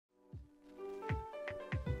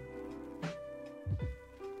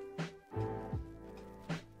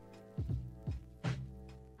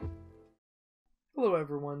Hello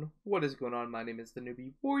everyone, what is going on? My name is the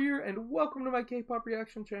Newbie Warrior, and welcome to my K-pop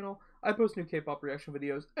reaction channel. I post new K-pop reaction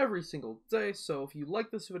videos every single day, so if you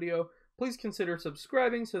like this video, please consider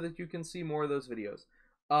subscribing so that you can see more of those videos.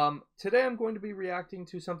 Today I'm going to be reacting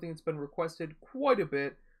to something that's been requested quite a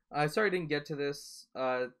bit. Sorry I didn't get to this,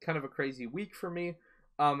 kind of a crazy week for me.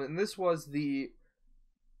 And this was the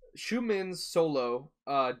Xiumin's solo,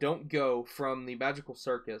 Don't Go, from the Magical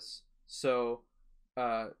Circus. So,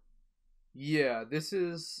 yeah, this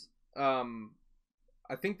is, I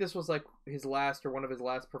think this was like his last or one of his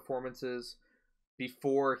last performances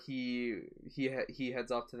before he heads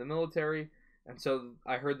off to the military. And so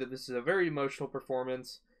I heard that this is a very emotional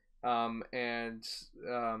performance. I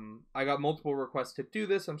got multiple requests to do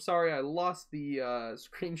this. I'm sorry I lost the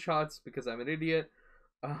screenshots because I'm an idiot.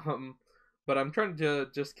 But I'm trying to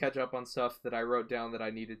just catch up on stuff that I wrote down that I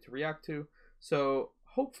needed to react to. So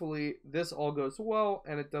hopefully this all goes well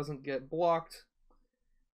and it doesn't get blocked.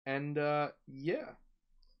 And yeah.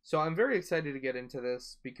 So I'm very excited to get into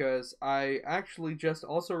this because I actually just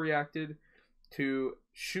also reacted to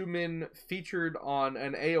Xiumin featured on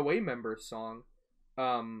an AOA member song,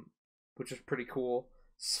 which is pretty cool.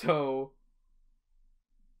 So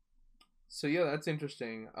yeah, that's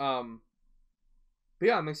interesting. But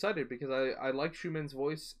yeah, I'm excited because I like Xiumin's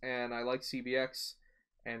voice and I like CBX,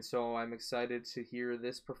 and so I'm excited to hear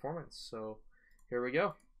this performance. So here we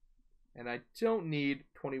go. And I don't need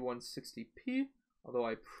 2160p, although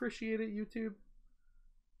I appreciate it, YouTube.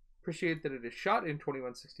 Appreciate that it is shot in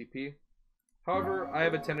 2160p. However, I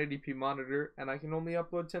have a 1080p monitor and I can only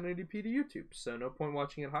upload 1080p to YouTube, so no point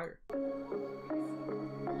watching it higher.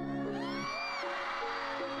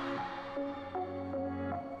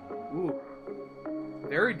 Ooh.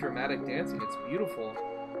 Very dramatic dancing. It's beautiful.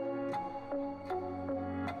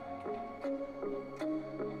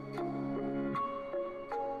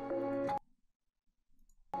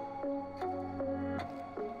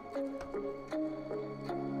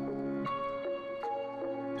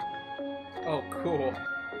 Oh, cool.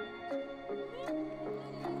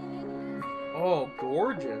 Oh,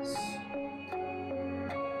 gorgeous.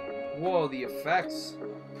 Whoa, the effects.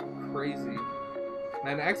 Crazy.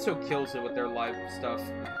 Man, EXO kills it with their live stuff.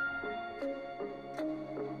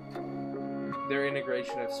 Their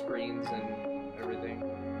integration of screens and everything.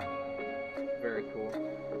 Very cool.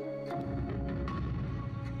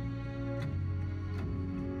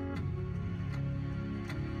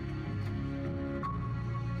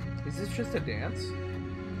 Is this just a dance?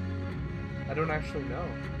 I don't actually know.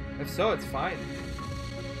 If so, it's fine.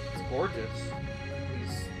 It's gorgeous.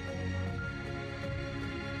 He's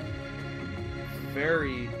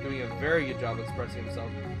doing a very good job expressing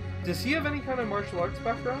himself. Does he have any kind of martial arts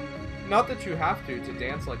background? Not that you have to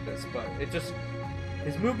dance like this, but it just,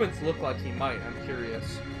 his movements look like he might. I'm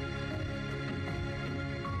curious.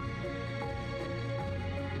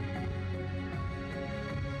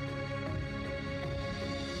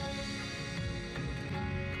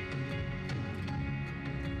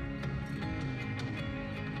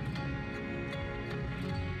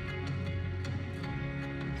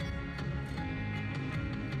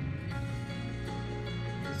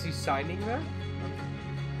 Is he signing there?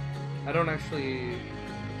 I don't actually...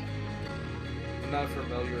 I'm not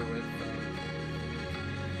familiar with...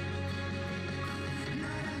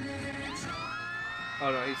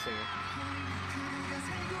 Oh no, he's singing.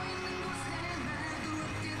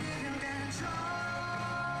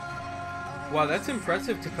 Wow, that's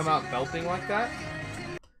impressive to come out belting like that.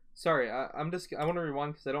 Sorry, I want to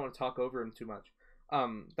rewind because I don't want to talk over him too much.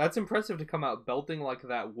 That's impressive to come out belting like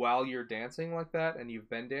that while you're dancing like that and you've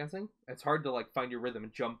been dancing. It's hard to like find your rhythm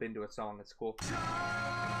and jump into a song. It's cool.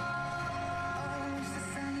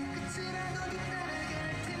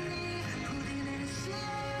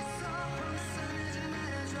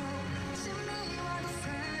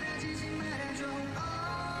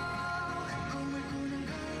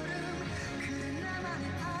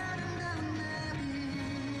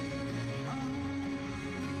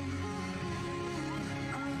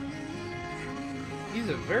 He's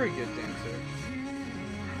a very good dancer.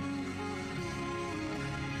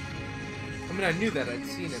 I mean, I knew that. I'd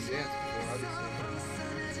seen him dance before, obviously.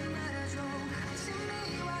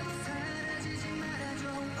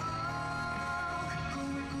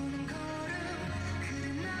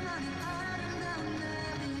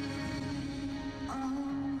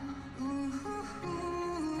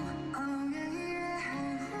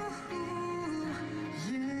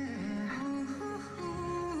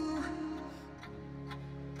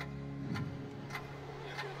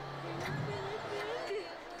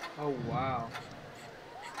 Oh, wow.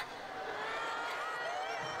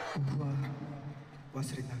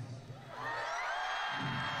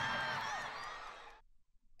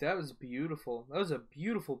 That was beautiful. That was a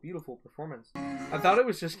beautiful, beautiful performance. I thought it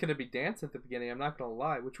was just gonna be dance at the beginning. I'm not gonna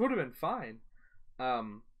lie, which would have been fine.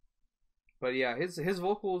 But yeah, his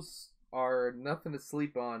vocals are nothing to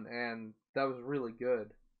sleep on, and that was really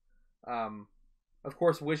good. Of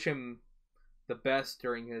course, wish him the best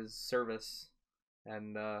during his service,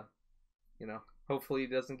 and you know, hopefully he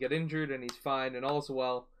doesn't get injured and he's fine and all's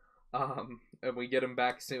well. And we get him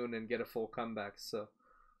back soon and get a full comeback. So,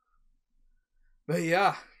 but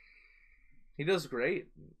yeah, he does great.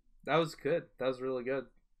 That was good. That was really good.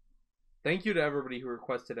 Thank you to everybody who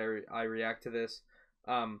requested I react to this.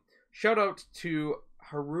 Shout out to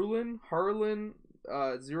Harlan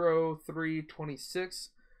 0326.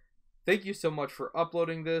 Thank you so much for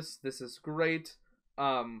uploading this. This is great.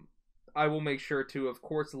 I will make sure to, of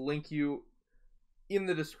course, link you in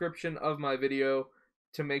the description of my video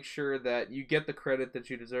to make sure that you get the credit that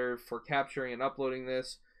you deserve for capturing and uploading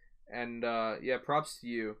this. And yeah, props to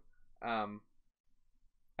you. I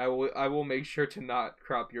will make sure to not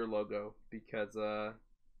crop your logo because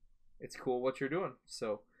it's cool what you're doing.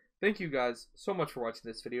 So thank you guys so much for watching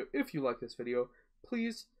this video. If you like this video,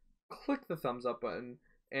 please click the thumbs up button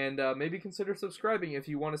and maybe consider subscribing if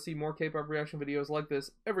you want to see more K-pop reaction videos like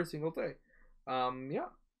this every single day. Yeah,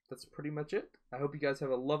 that's pretty much it. I hope you guys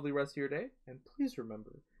have a lovely rest of your day, and please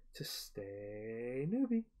remember to stay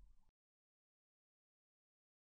newbie.